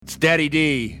Daddy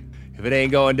D. If it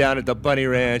ain't going down at the Bunny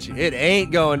Ranch, it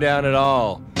ain't going down at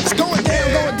all. It's going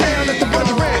down at the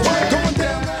Bunny Ranch. Going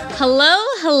down.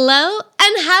 Hello,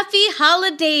 and happy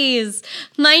holidays!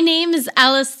 My name is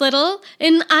Alice Little,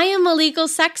 and I am a legal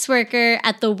sex worker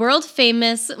at the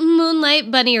world-famous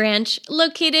Moonlight Bunny Ranch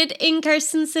located in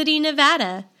Carson City,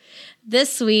 Nevada.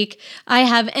 This week, I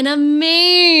have an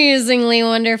amazingly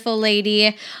wonderful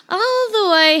lady all the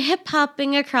way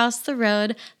hip-hopping across the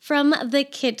road from the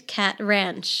Kit Kat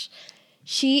Ranch.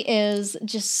 She is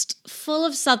just full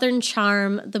of Southern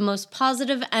charm, the most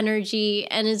positive energy,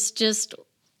 and is just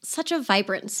such a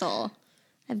vibrant soul.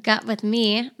 I've got with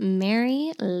me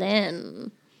Mary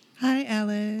Lynn. Hi,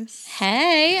 Alice.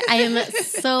 Hey, I am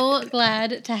so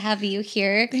glad to have you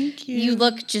here. Thank you. You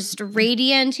look just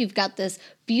radiant. You've got this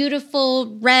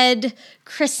beautiful red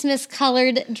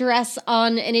Christmas-colored dress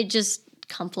on, and it just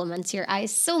compliments your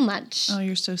eyes so much. Oh,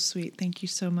 you're so sweet. Thank you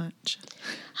so much.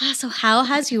 So how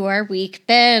has your week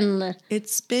been?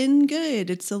 It's been good.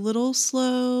 It's a little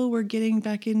slow. We're getting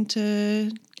back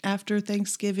into after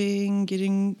Thanksgiving,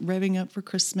 revving up for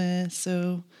Christmas.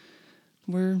 So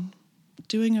we're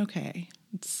doing okay.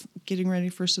 It's getting ready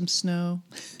for some snow.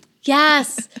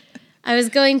 Yes. I was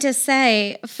going to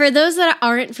say, for those that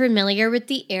aren't familiar with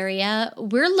the area,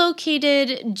 we're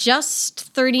located just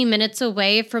 30 minutes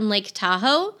away from Lake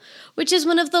Tahoe, which is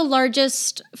one of the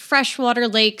largest freshwater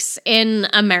lakes in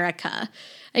America.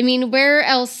 I mean, where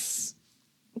else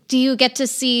do you get to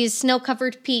see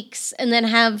snow-covered peaks and then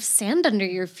have sand under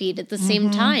your feet at the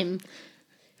same time?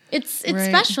 It's Right.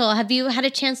 special. Have you had a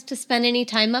chance to spend any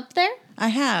time up there? I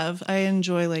have. I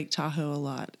enjoy Lake Tahoe a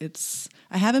lot.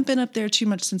 I haven't been up there too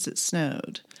much since it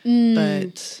snowed,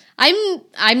 but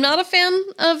I'm not a fan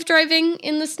of driving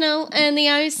in the snow and the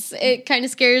ice. It kind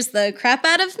of scares the crap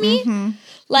out of me.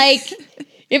 Like,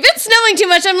 if it's snowing too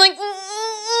much, I'm like,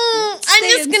 I'm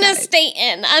just gonna stay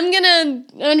in. I'm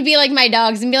gonna be like my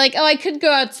dogs and be like, oh, I could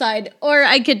go outside, or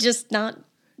I could just not.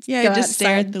 yeah, go just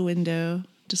stare outside. at the window.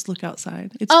 Just look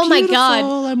outside. It's Oh my beautiful.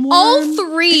 God. I'm warm. All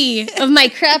three of my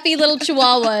crappy little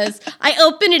chihuahuas, I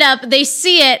open it up, they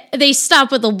see it, they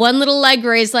stop with a one little leg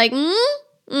raise like,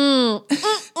 and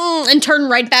turn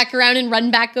right back around and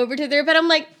run back over to their bed. I'm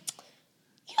like,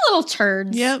 you little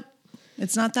turds. Yep.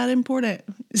 It's not that important.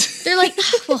 They're like,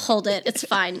 we'll hold it. It's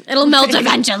fine. It'll melt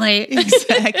eventually.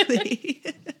 Exactly.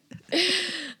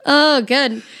 Oh,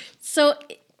 good. So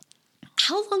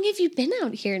how long have you been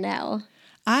out here now?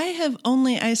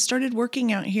 I started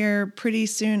working out here pretty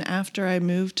soon after I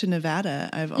moved to Nevada.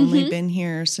 I've only been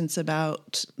here since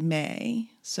about May.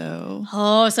 So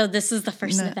So this is the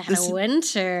first Nevada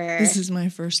winter. this is my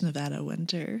first Nevada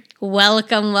winter.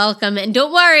 Welcome. And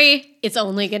don't worry, it's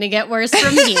only going to get worse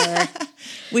from here.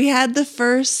 We had the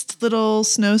first little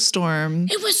snowstorm.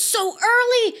 It was so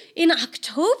early in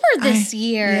October this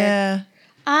year. Yeah.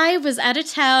 I was out of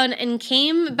town and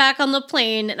came back on the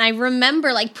plane, and I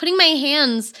remember like putting my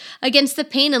hands against the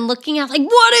pane and looking out like,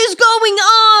 what is going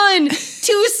on?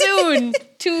 Too soon.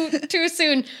 Too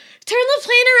soon. Turn the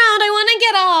plane around. I want to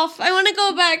get off. I want to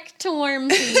go back to warm,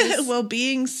 please. Well,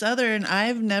 being Southern,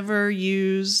 I've never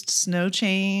used snow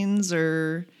chains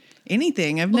or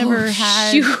anything. I've never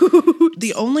had. Shoot.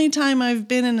 The only time I've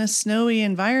been in a snowy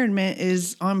environment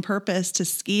is on purpose to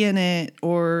ski in it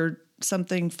or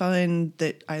something fun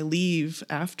that I leave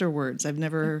afterwards. I've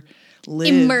never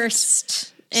lived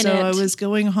Immersed in it. So I was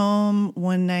going home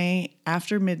one night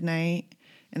after midnight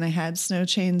and I had snow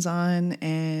chains on,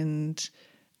 and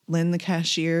Lynn, the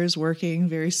cashier, is working,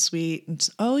 very sweet.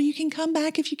 And you can come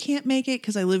back if you can't make it,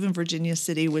 because I live in Virginia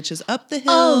City, which is up the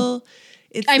hill.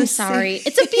 I'm sorry.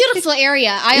 It's a beautiful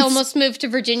area. I almost moved to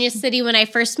Virginia City when I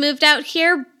first moved out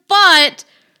here, but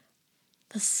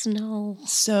the snow.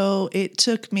 So it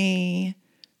took me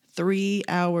 3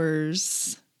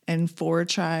 hours and 4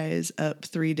 tries up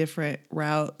 3 different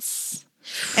routes.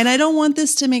 And I don't want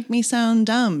this to make me sound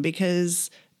dumb,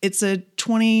 because it's a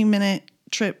 20-minute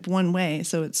trip one way.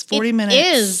 So it's 40 minutes. It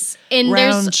is. And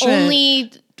round there's trip.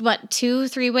 only,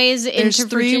 2-3 ways There's into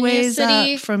 3 Virginia ways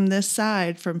City? up from this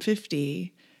side, from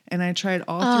 50. And I tried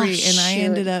all 3, and I shoot.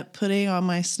 ended up putting on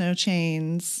my snow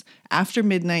chains after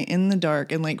midnight in the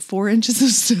dark and like 4 inches of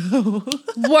snow.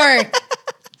 Work.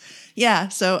 Yeah,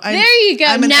 so There you go.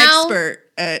 I'm an Now- expert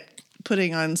at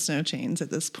putting on snow chains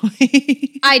at this point.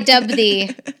 I dub thee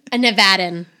a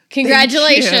Nevadan.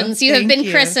 Congratulations. You have Thank been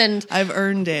you. christened. I've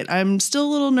earned it. I'm still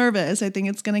a little nervous. I think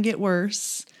it's going to get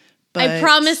worse. But I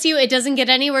promise you it doesn't get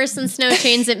any worse than snow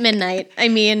chains at midnight. I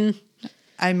mean,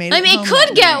 it it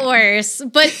could get worse,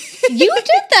 but you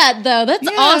did that though. That's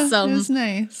awesome. It was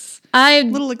nice. I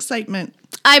Little excitement.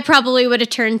 probably would have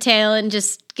turned tail and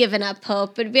just given up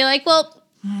hope. It'd be like, well,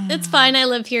 It's fine. I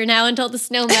live here now until the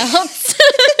snow melts.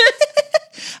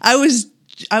 I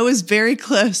was very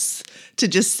close to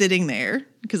just sitting there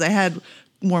because I had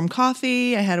warm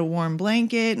coffee, I had a warm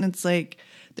blanket, and it's like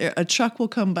a truck will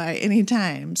come by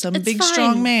anytime. Some It's big fine.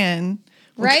 strong man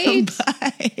will come Right?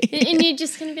 by. And you're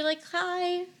just going to be like,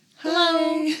 hi,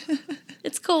 hello, Hi.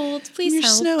 it's cold, please Your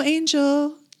help. snow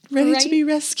angel, ready to Right? be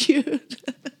rescued.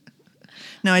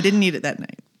 No, I didn't need it that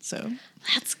night. So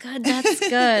That's good. That's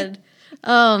good.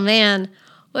 Oh, man.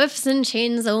 Whips and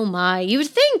chains, oh my. You would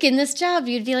think in this job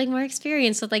you'd be like more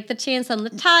experienced with like the chains on the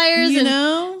tires you and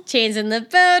know, chains in the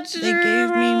bedroom. they gave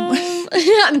me.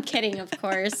 I'm kidding, of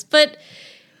course. But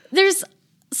there's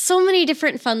so many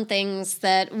different fun things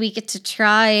that we get to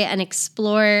try and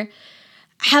explore.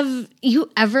 Have you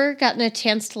ever gotten a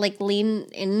chance to like lean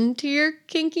into your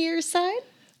kinkier side?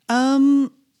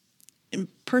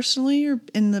 Personally or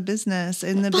in the business?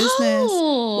 In the business,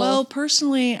 Both. well,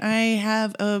 personally, I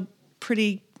have I'm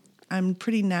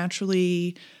pretty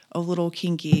naturally a little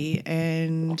kinky,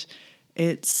 and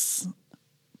it's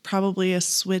probably a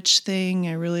switch thing.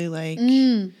 I really like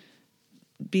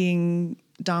being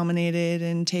dominated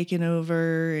and taken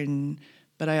over,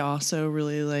 but I also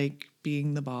really like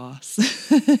being the boss.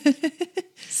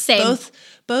 Same.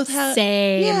 Both have,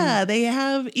 Same. yeah, they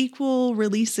have equal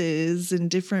releases in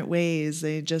different ways.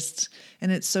 And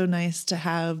it's so nice to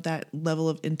have that level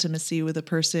of intimacy with a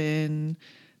person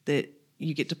that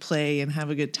you get to play and have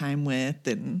a good time with,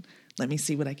 and let me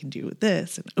see what I can do with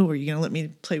this. And, oh, are you going to let me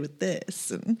play with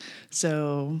this? And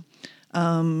so,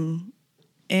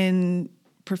 and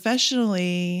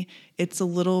professionally, it's a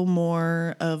little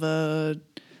more of a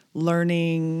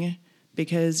learning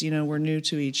because, we're new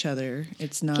to each other.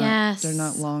 It's not, Yes. they're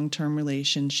not long-term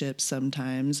relationships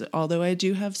sometimes. Although I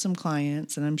do have some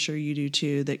clients, and I'm sure you do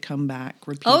too, that come back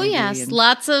repeatedly. Oh yes, and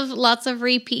lots of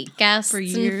repeat guests for and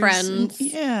years. friends.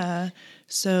 Yeah.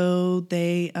 So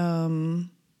they,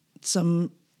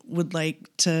 some would like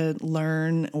to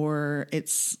learn, or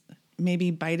it's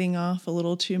maybe biting off a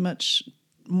little too much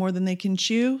more than they can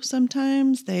chew.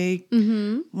 Sometimes they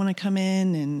want to come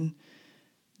in and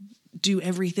do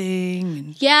everything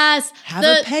and Yes, have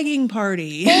a pegging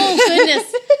party. Oh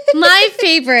goodness, my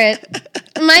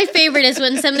favorite is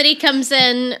when somebody comes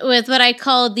in with what I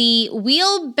call the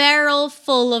wheelbarrow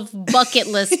full of bucket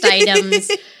list items,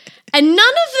 and none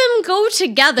of them go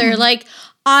together. Like,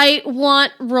 I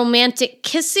want romantic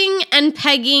kissing and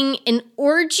pegging, an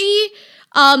orgy.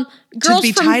 Girls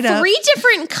be from tied up. 3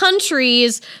 different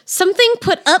countries, something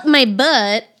put up my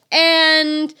butt,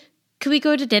 and could we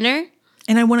go to dinner?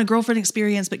 And I want a girlfriend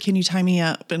experience, but can you tie me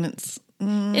up? And it's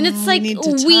like, need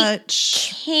to we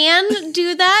touch. can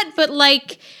do that, but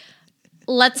like,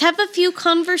 let's have a few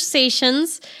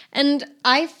conversations. And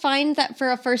I find that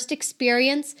for a first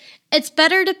experience, it's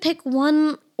better to pick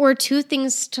 1 or 2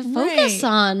 things to focus Right.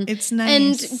 on. It's nice.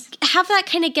 And have that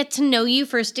kind of get to know you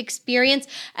first experience.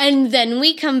 And then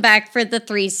we come back for the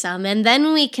threesome. And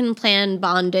then we can plan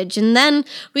bondage. And then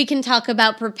we can talk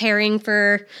about preparing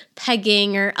for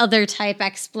pegging or other type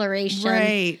exploration.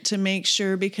 Right, to make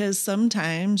sure, because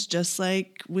sometimes, just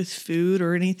like with food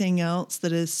or anything else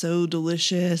that is so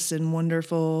delicious and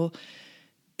wonderful,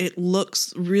 it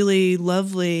looks really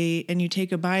lovely and you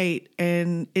take a bite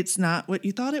and it's not what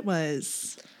you thought it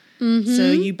was.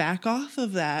 So you back off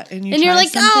of that and And you're try like,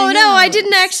 oh something no, I else.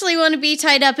 didn't actually want to be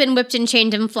tied up and whipped and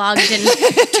chained and flogged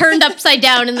and turned upside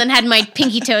down and then had my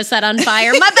pinky toe set on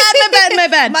fire. My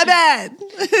bad. My bad.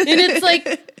 And it's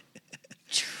like,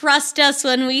 trust us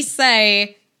when we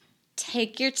say,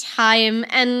 take your time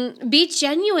and be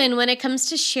genuine when it comes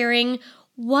to sharing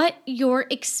what your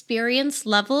experience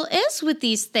level is with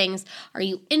these things. Are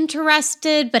you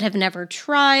interested but have never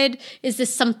tried? Is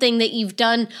this something that you've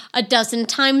done a dozen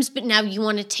times but now you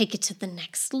want to take it to the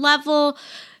next level?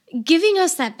 Giving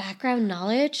us that background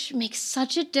knowledge makes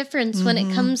such a difference when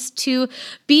it comes to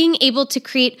being able to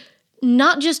create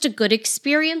not just a good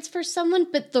experience for someone,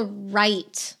 but the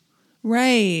right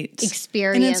Right.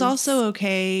 experience. And it's also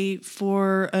okay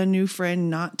for a new friend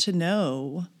not to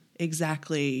know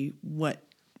exactly what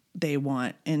they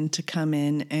want and to come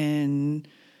in and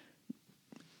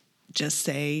just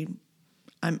say,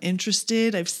 I'm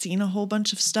interested. I've seen a whole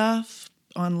bunch of stuff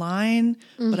online,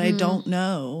 but I don't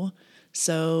know.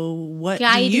 So what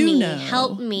Guide do you me, know?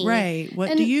 help me. Right. What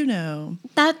And do you know?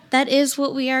 That is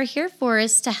what we are here for,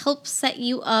 is to help set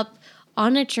you up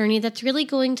on a journey that's really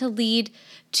going to lead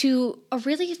to a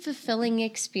really fulfilling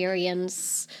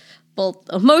experience, both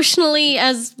emotionally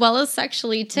as well as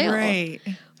sexually too. Right.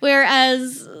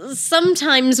 Whereas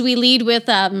sometimes we lead with,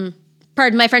 pardon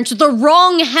my French, the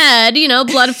wrong head,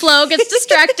 blood flow gets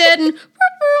distracted and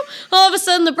all of a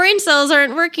sudden the brain cells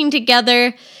aren't working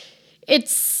together.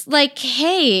 It's like,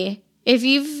 hey, if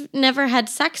you've never had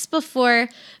sex before,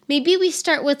 maybe we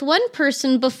start with one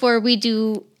person before we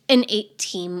do an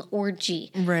 8-team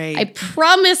orgy. Right. I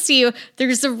promise you,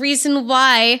 there's a reason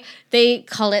why they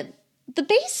call it the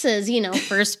bases,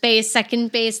 first base,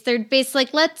 second base, third base.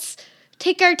 Like, let's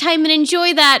take our time and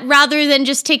enjoy that rather than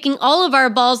just taking all of our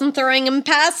balls and throwing them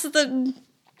past the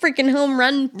freaking home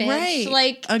run pitch. Right.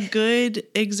 Like, a good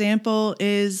example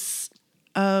is,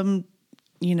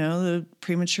 the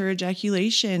premature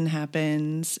ejaculation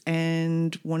happens.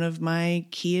 And one of my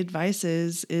key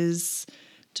advices is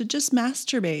to just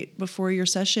masturbate before your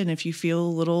session if you feel a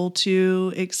little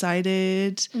too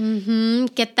excited.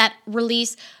 get that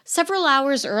release several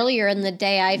hours earlier in the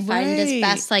day. I find is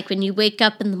best, like when you wake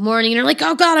up in the morning and you're like,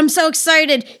 oh God, I'm so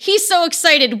excited. He's so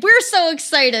excited. We're so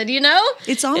excited,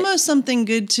 It's almost something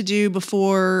good to do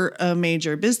before a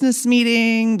major business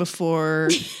meeting, before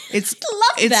it's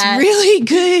that. really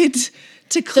good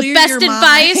to clear The best your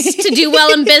mind. advice to do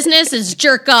well in business is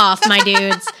jerk off, my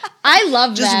dudes. I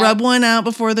love Just that. rub one out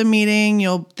before the meeting.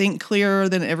 You'll think clearer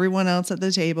than everyone else at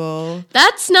the table.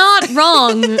 That's not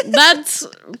wrong. That's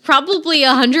probably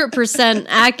 100%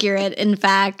 accurate, in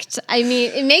fact. I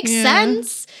mean, it makes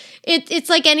sense. It's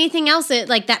like anything else.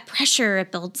 Like that pressure,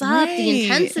 it builds up, the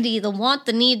intensity, the want,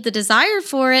 the need, the desire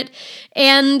for it.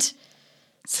 And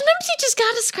sometimes you just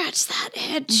got to scratch that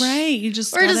itch. Right. You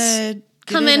just Or gotta just get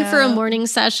come it in for a out. morning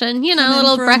session, a in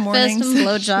little for a breakfast morning and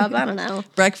blowjob. I don't know.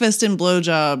 Breakfast and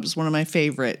blowjobs, one of my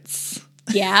favorites.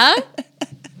 Yeah?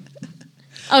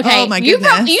 Okay. Oh my you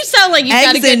goodness. You sound like you've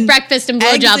got a Eggs good and- breakfast and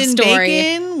blowjob Eggs and story.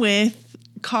 bacon with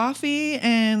coffee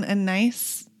and a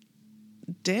nice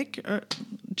dick, or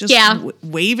just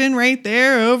waving right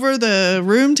there over the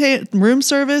room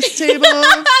service table.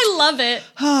 I love it.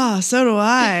 So do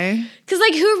I. Because,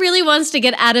 who really wants to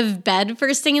get out of bed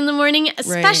first thing in the morning?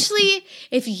 Especially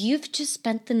if you've just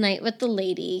spent the night with the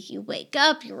lady. You wake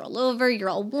up, you roll over, you're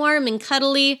all warm and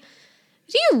cuddly.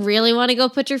 Do you really want to go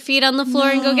put your feet on the floor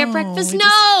and go get breakfast? we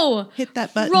No! Hit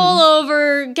that button. Roll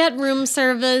over, get room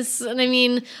service. And I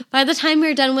mean, by the time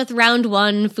you're done with round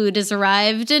one, food has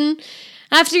arrived. And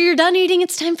after you're done eating,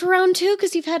 it's time for round two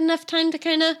because you've had enough time to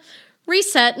kind of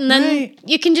reset. And then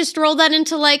you can just roll that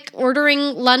into ordering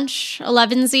lunch,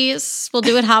 11sies. We'll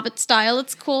do it Hobbit style.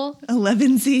 It's cool.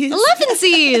 11sies.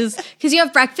 11sies. Because you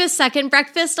have breakfast, second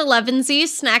breakfast, 11sies,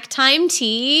 snack time,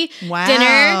 tea, Wow.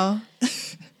 dinner.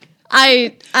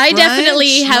 I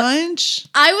definitely have. Lunch.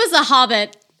 I was a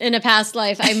hobbit in a past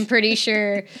life, I'm pretty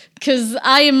sure, because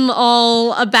I am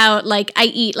all about I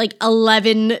eat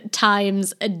 11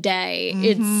 times a day.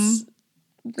 It's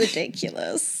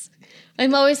ridiculous.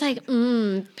 I'm always like,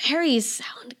 berries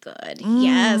sound good.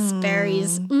 Yes,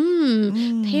 berries.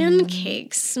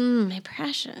 Pancakes. My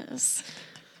precious.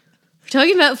 We're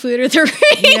talking about food or the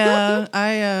rain. Yeah,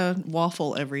 I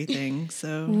waffle everything.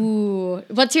 So, Ooh,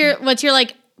 what's your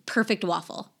perfect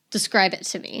waffle? Describe it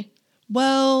to me.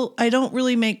 well, I don't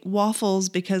really make waffles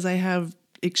because I have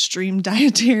extreme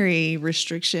dietary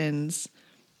restrictions.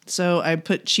 So I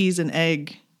put cheese and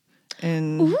egg,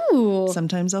 and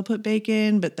sometimes I'll put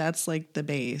bacon, but that's the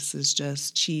base is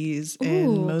just cheese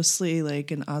and mostly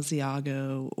an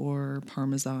Asiago or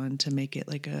Parmesan to make it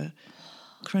a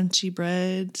crunchy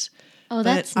bread. Oh,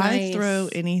 that's but nice. I throw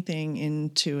anything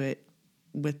into it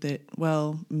with it.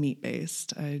 Well,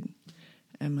 meat-based. I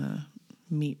am a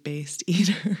meat-based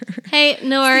eater. Hey,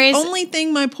 no worries. The only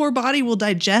thing my poor body will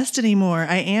digest anymore.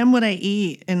 I am what I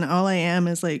eat, and all I am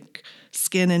is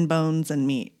skin and bones and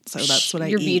meat. So that's what I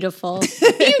eat. You're beautiful. Are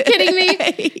you kidding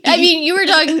me? I mean, you were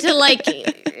talking to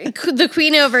the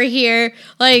queen over here.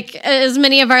 As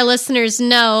many of our listeners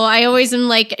know, I always am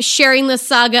sharing the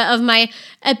saga of my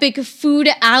epic food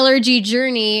allergy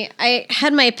journey. I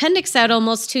had my appendix out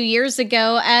almost 2 years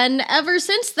ago, and ever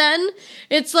since then,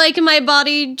 it's my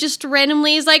body just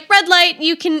randomly is red light,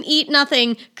 you can eat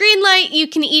nothing. Green light, you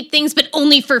can eat things, but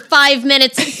only for 5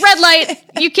 minutes. Red light,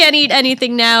 you can't eat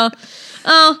anything now.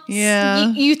 Oh,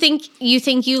 yeah. You think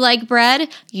you like bread?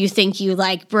 You think you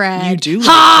like bread? You do like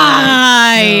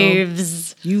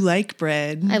Hives. You like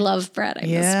bread. I love bread. I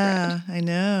miss bread. Yeah, I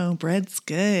know. Bread's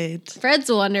good.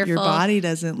 Bread's wonderful. Your body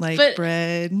doesn't like But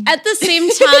bread. At the same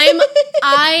time,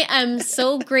 I am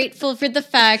so grateful for the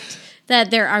fact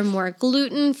that there are more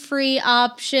gluten-free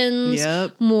options,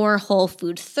 more Whole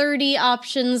Food 30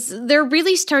 options. They're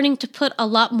really starting to put a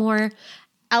lot more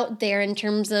out there in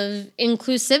terms of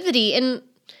inclusivity. And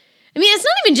I mean, it's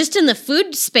not even just in the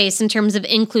food space in terms of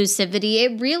inclusivity.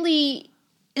 It really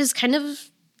is kind of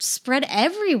spread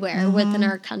everywhere within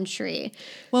our country.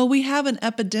 Well, we have an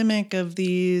epidemic of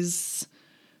these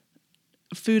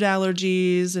food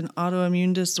allergies and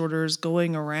autoimmune disorders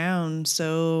going around.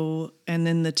 So, and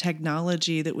then the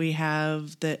technology that we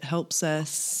have that helps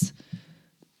us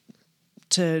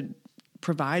to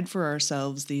provide for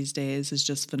ourselves these days is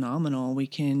just phenomenal. We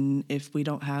can, if we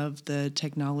don't have the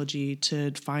technology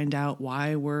to find out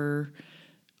why we're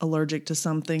allergic to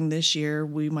something this year,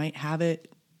 we might have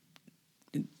it.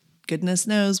 Goodness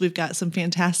knows we've got some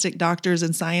fantastic doctors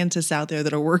and scientists out there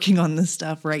that are working on this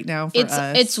stuff right now for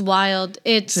us. It's wild.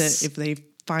 If they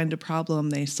find a problem,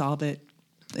 they solve it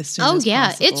as soon as yeah,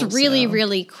 possible. it's really,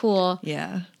 really cool.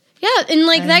 Yeah. Yeah, and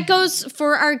like that goes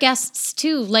for our guests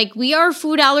too. Like we are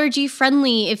food allergy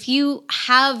friendly. If you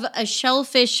have a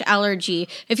shellfish allergy,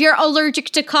 if you're allergic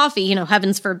to coffee,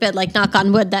 heavens forbid, like knock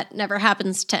on wood, that never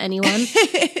happens to anyone.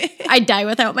 I die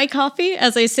without my coffee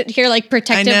as I sit here like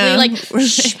protectively, like,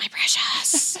 shh, my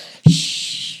precious.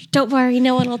 Shh, don't worry,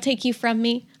 no one will take you from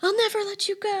me. I'll never let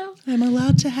you go. I'm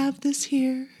allowed to have this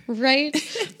here. Right?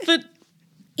 But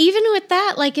even with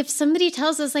that, like if somebody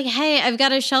tells us like, hey, I've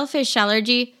got a shellfish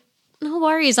allergy, no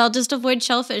worries. I'll just avoid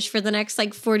shellfish for the next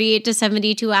 48 to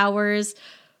 72 hours.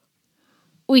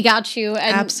 We got you.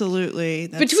 And absolutely.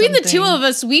 That's between the two of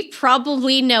us, we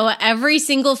probably know every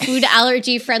single food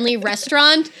allergy friendly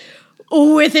restaurant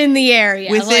within the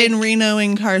area. Within Reno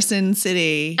and Carson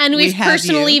City. And we've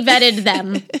personally vetted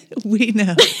them. We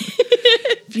know.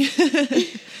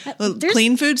 Well,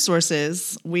 clean food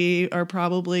sources. We are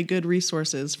probably good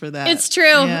resources for that. It's true.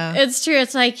 Yeah. It's true.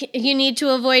 It's like you need to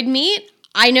avoid meat.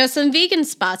 I know some vegan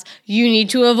spots. You need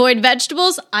to avoid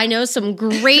vegetables. I know some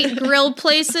great grill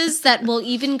places that will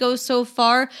even go so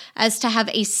far as to have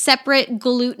a separate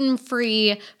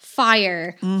gluten-free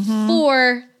fire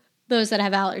for those that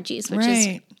have allergies, which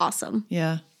is awesome.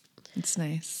 Yeah, it's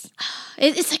nice.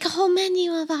 It's like a whole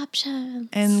menu of options.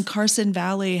 And Carson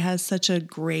Valley has such a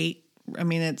great,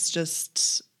 it's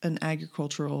just an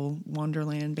agricultural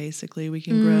wonderland, basically. We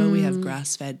can grow. We have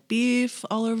grass-fed beef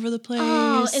all over the place.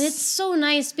 Oh, and it's so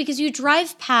nice because you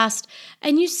drive past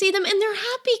and you see them and they're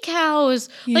happy cows.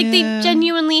 Yeah. Like they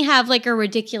genuinely have like a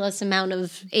ridiculous amount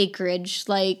of acreage.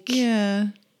 Like, yeah.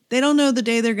 They don't know the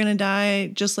day they're going to die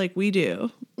just like we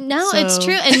do. No, it's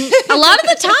true. And a lot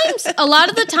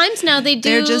of the times now they do.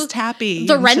 They're just happy.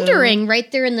 The rendering right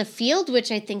there in the field,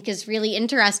 which I think is really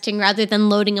interesting rather than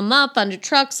loading them up onto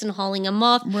trucks and hauling them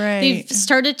off. Right. They've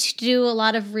started to do a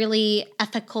lot of really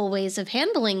ethical ways of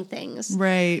handling things.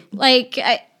 Right. Like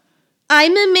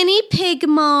I'm a mini pig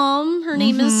mom. Her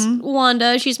name is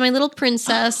Wanda. She's my little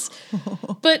princess.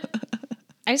 But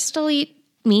I still eat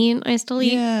meat. I still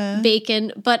eat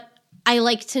bacon. But I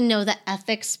like to know the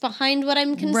ethics behind what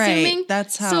I'm consuming. Right.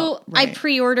 That's how. So I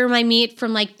pre-order my meat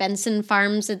from like Benson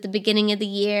Farms at the beginning of the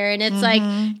year. And it's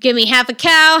like, give me half a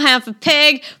cow, half a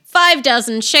pig, 5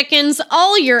 dozen chickens,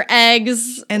 all your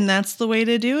eggs. And that's the way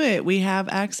to do it. We have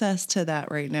access to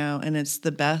that right now. And it's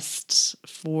the best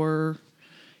for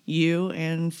you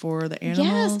and for the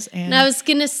animals. Yes. And I was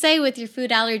going to say, with your food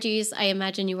allergies, I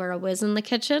imagine you were a whiz in the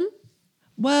kitchen.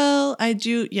 Well, I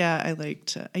do. Yeah,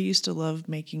 I used to love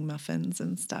making muffins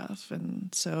and stuff. And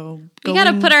so we got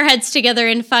to put our heads together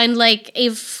and find like a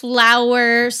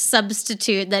flour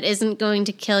substitute that isn't going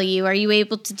to kill you. Are you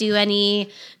able to do any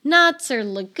nuts or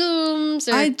legumes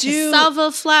or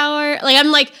cassava flour? Like,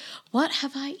 I'm like, what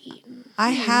have I eaten?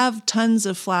 I have tons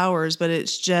of flours, but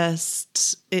it's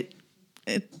just,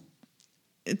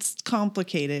 it's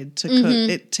complicated to cook.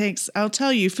 It takes, I'll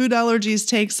tell you, food allergies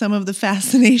take some of the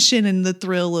fascination and the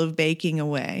thrill of baking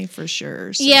away for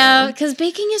sure. So. Yeah, because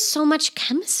baking is so much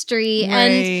chemistry. Right.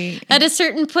 And at a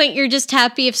certain point, you're just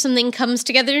happy if something comes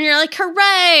together and you're like,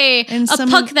 hooray! And a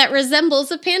puck that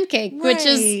resembles a pancake, which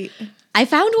is, I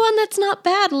found one that's not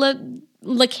bad.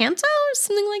 Lakanto or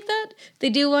something like that. They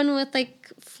do one with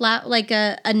like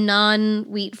a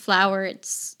non-wheat flour.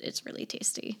 It's really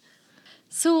tasty.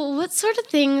 So what sort of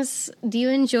things do you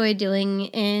enjoy doing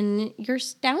in your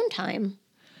downtime?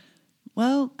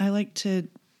 Well, I like to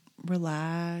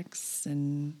relax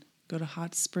and go to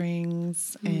hot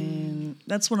springs. And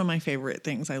that's one of my favorite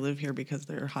things. I live here because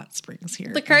there are hot springs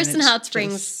here. The Carson Hot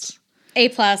Springs, A+,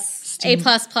 A+++,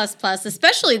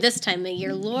 especially this time of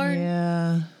year, Lord.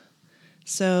 Yeah.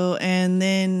 So, and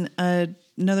then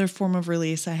another form of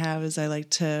release I have is I like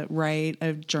to write.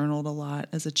 I've journaled a lot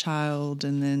as a child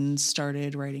and then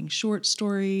started writing short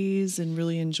stories and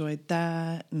really enjoyed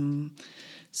that. And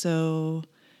so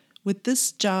with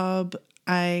this job,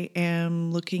 I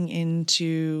am looking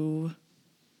into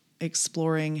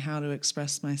exploring how to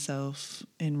express myself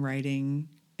in writing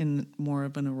in more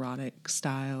of an erotic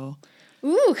style.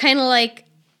 Ooh, kind of like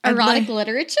erotic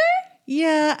literature?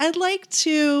 Yeah, I'd like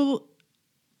to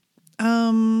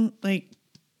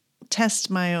test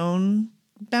my own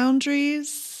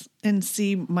boundaries and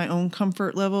see my own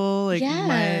comfort level. Like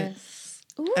Yes.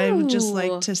 I would just Ooh.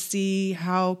 like to see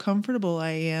how comfortable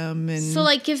I am. And So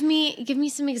like give me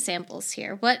some examples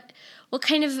here. What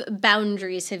kind of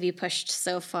boundaries have you pushed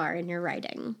so far in your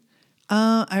writing?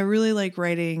 I really like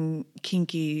writing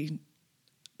kinky,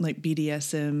 like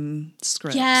BDSM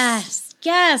scripts.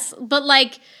 Yes. But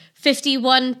like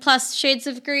 51 plus shades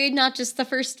of gray, not just the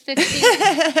first 50.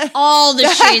 All the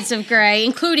shades of gray,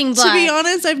 including black. To be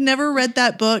honest, I've never read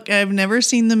that book. I've never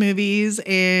seen the movies,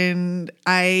 and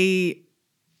I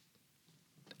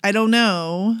don't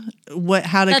know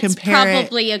how to That's compare it.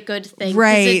 probably a good thing. 'Cause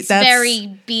Right, It's that's-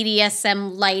 very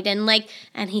BDSM light and like,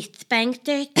 and he spanked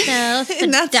her toes.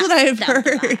 And that's what I've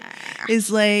heard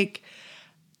is like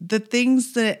the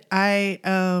things that I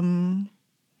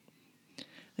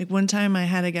like one time I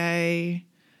had a guy,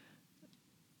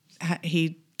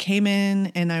 he came in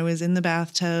and I was in the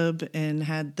bathtub and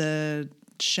had the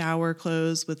shower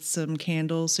closed with some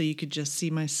candles so you could just see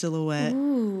my silhouette.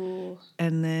 Ooh.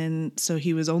 And then so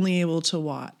he was only able to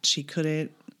watch. He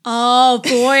couldn't, Oh,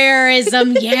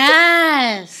 voyeurism,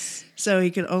 yes. so he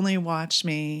could only watch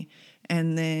me.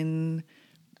 And then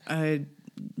I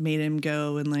made him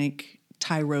go and like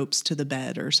tie ropes to the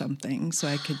bed or something so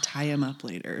I could tie him up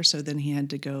later. So then he had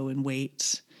to go and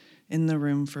wait in the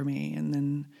room for me. And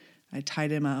then I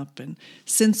tied him up. And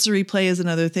sensory play is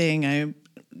another thing. I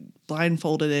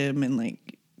blindfolded him and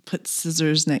like put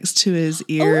scissors next to his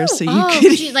ear so you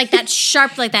could like that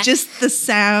sharp, like that. just the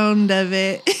sound of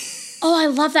it. Oh, I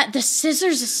love that. The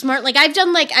scissors is smart. Like I've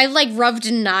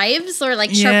rubbed knives or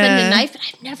like sharpened Yeah. a knife, but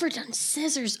I've never done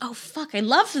scissors. Oh fuck, I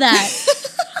love that.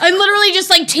 I'm literally just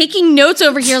like taking notes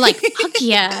over here like, fuck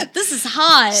yeah, this is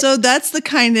hot. So that's the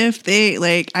kind of thing,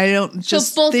 like I don't So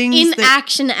just both things in that,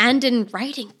 action and in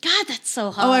writing. God, that's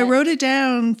so hot. Oh, I wrote it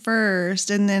down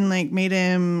first and then like made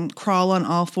him crawl on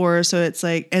all fours. So it's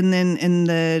like, and then in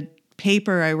the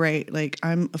paper I write like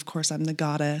I'm the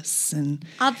goddess and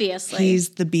Obviously. he's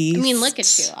the beast. I mean, look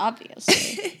at you, obviously.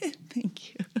 Thank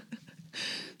you.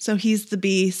 So he's the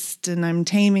beast and I'm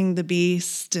taming the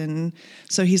beast. And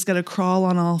so he's got to crawl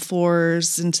on all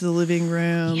fours into the living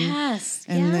room. Yes.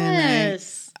 And then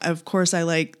of course, I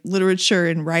like literature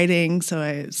and writing. So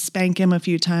I spank him a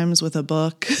few times with a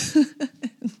book.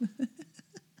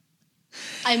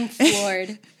 I'm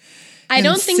floored. I and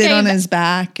don't think sit on his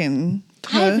back and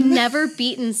I've never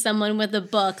beaten someone with a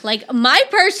book. Like my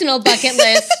personal bucket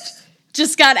list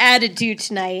just got added to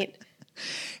tonight.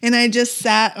 And I just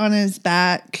sat on his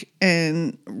back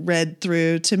and read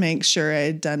through to make sure I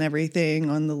had done everything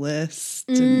on the list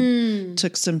and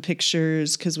took some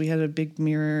pictures because we had a big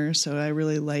mirror. So I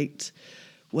really liked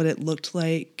what it looked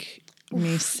like,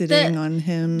 me sitting on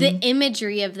him. The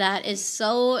imagery of that is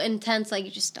so intense. Like you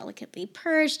just delicately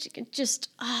perched. You could just,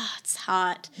 it's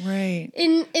hot. Right.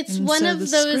 And it's And one so of the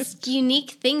those script-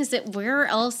 unique things that where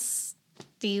else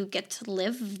do you get to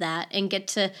live that and get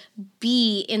to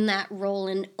be in that role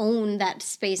and own that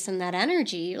space and that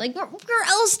energy? Like, where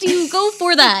else do you go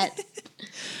for that?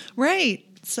 Right.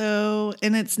 So,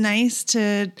 and it's nice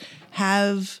to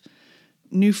have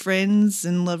new friends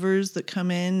and lovers that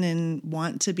come in and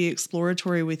want to be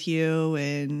exploratory with you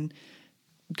and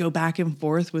go back and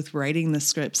forth with writing the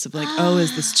scripts of like, oh,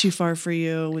 is this too far for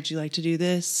you? Would you like to do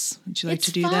this? Would you like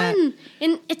to do that?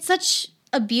 And it's such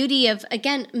a beauty of,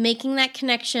 again, making that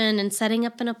connection and setting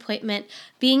up an appointment,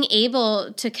 being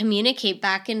able to communicate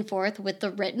back and forth with the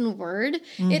written word.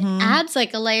 It adds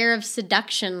like a layer of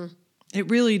seduction. It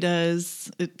really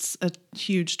does. It's a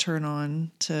huge turn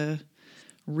on to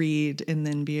read and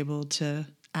then be able to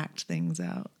act things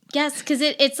out. Yes, because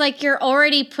it's like you're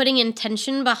already putting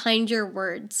intention behind your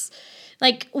words.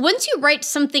 Like once you write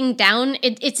something down,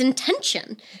 it's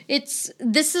intention.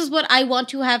 This is what I want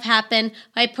to have happen.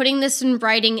 By putting this in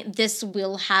writing, this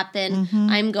will happen.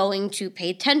 I'm going to pay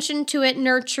attention to it,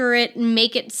 nurture it,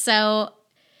 make it so.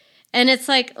 And it's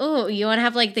like, oh, you want to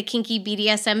have like the kinky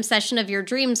BDSM session of your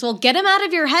dreams? Well, get them out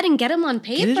of your head and get them on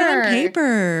paper. Get it on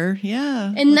paper.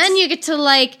 Yeah. And then you get to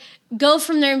like go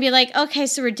from there and be like, okay,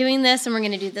 so we're doing this and we're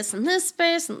going to do this in this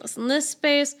space and this in this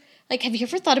space. Like, have you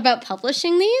ever thought about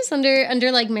publishing these under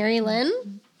like Mary Lynn?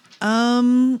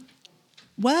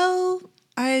 Well,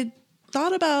 I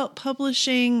thought about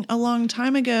publishing a long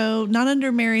time ago, not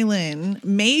under Mary Lynn.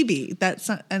 Maybe that's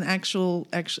an actual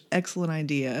excellent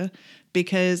idea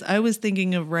because I was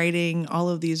thinking of writing all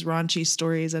of these raunchy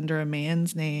stories under a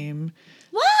man's name.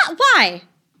 What? Why?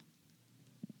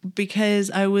 Because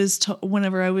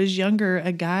whenever I was younger,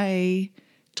 a guy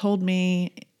told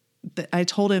me that I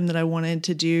told him that I wanted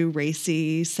to do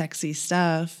racy, sexy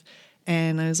stuff.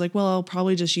 And I was like, well, I'll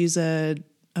probably just use a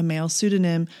a male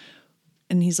pseudonym.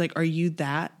 And he's like, are you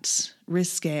that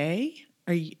risque?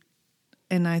 Are you?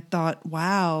 And I thought,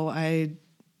 wow,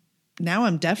 now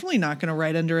I'm definitely not going to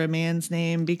write under a man's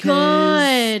name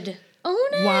because Good. Own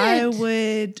it. why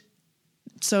would,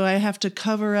 so I have to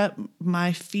cover up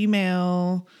my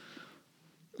female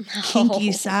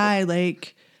kinky side.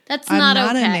 Like, That's I'm not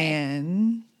not okay. a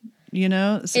man, you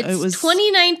know? So It's it was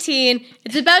 2019.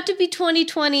 It's about to be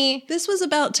 2020. This was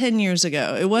about 10 years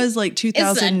ago. It was like It's the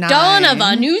 2009. dawn of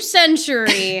a new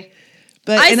century.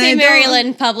 But I and say don't- Mary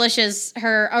Lynn publishes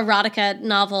her erotica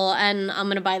novel, and I'm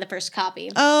going to buy the first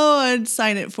copy. Oh, I'd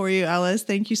sign it for you, Alice.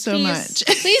 Thank you so much.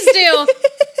 Please do.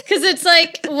 Because it's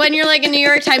like when you're like a New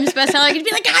York Times bestseller, you'd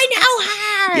be like,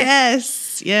 I know her.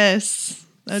 Yes.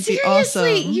 That'd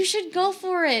Seriously, be awesome. you should go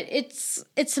for it. It's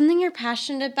something you're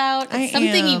passionate about. It's I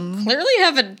something am. you clearly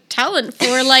have a talent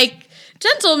for. Like,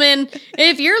 gentlemen,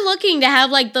 if you're looking to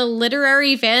have like the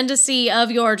literary fantasy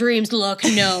of your dreams, look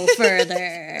no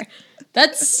further.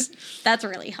 That's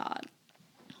really hot.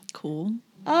 Cool.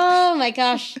 Oh my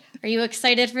gosh. Are you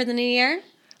excited for the new year?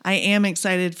 I am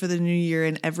excited for the new year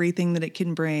and everything that it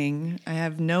can bring. I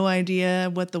have no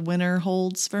idea what the winter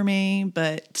holds for me,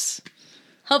 but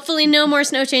Hopefully no more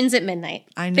snow chains at midnight.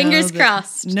 I know Fingers that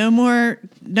crossed. No,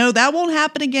 that won't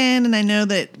happen again. And I know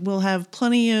that we'll have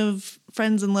plenty of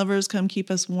friends and lovers come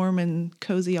keep us warm and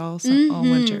cozy all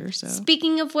winter. So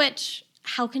Speaking of which,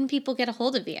 how can people get a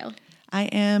hold of you? I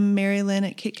am Mary Lynn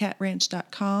at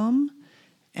KitKatRanch.com,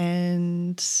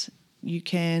 and you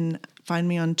can find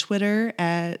me on Twitter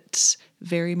at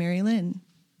Very Mary Lynn.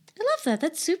 I love that.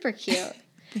 That's super cute.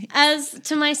 As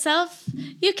to myself,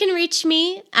 you can reach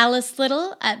me, Alice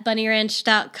Little, at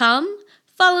bunnyranch.com.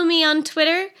 Follow me on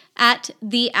Twitter at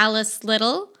the Alice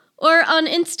Little, or on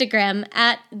Instagram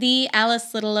at the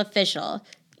Alice Little Official.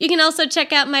 You can also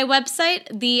check out my website,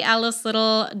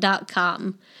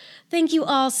 thealicelittle.com. Thank you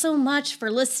all so much for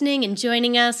listening and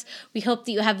joining us. We hope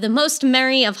that you have the most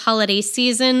merry of holiday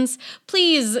seasons.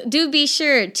 Please do be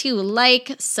sure to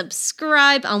like,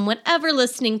 subscribe on whatever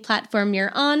listening platform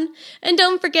you're on, and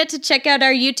don't forget to check out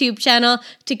our YouTube channel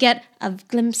to get a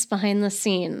glimpse behind the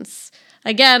scenes.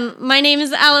 Again, my name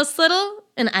is Alice Little,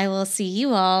 and I will see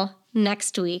you all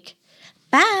next week.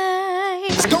 Bye!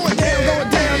 It's going down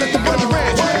at the Bunny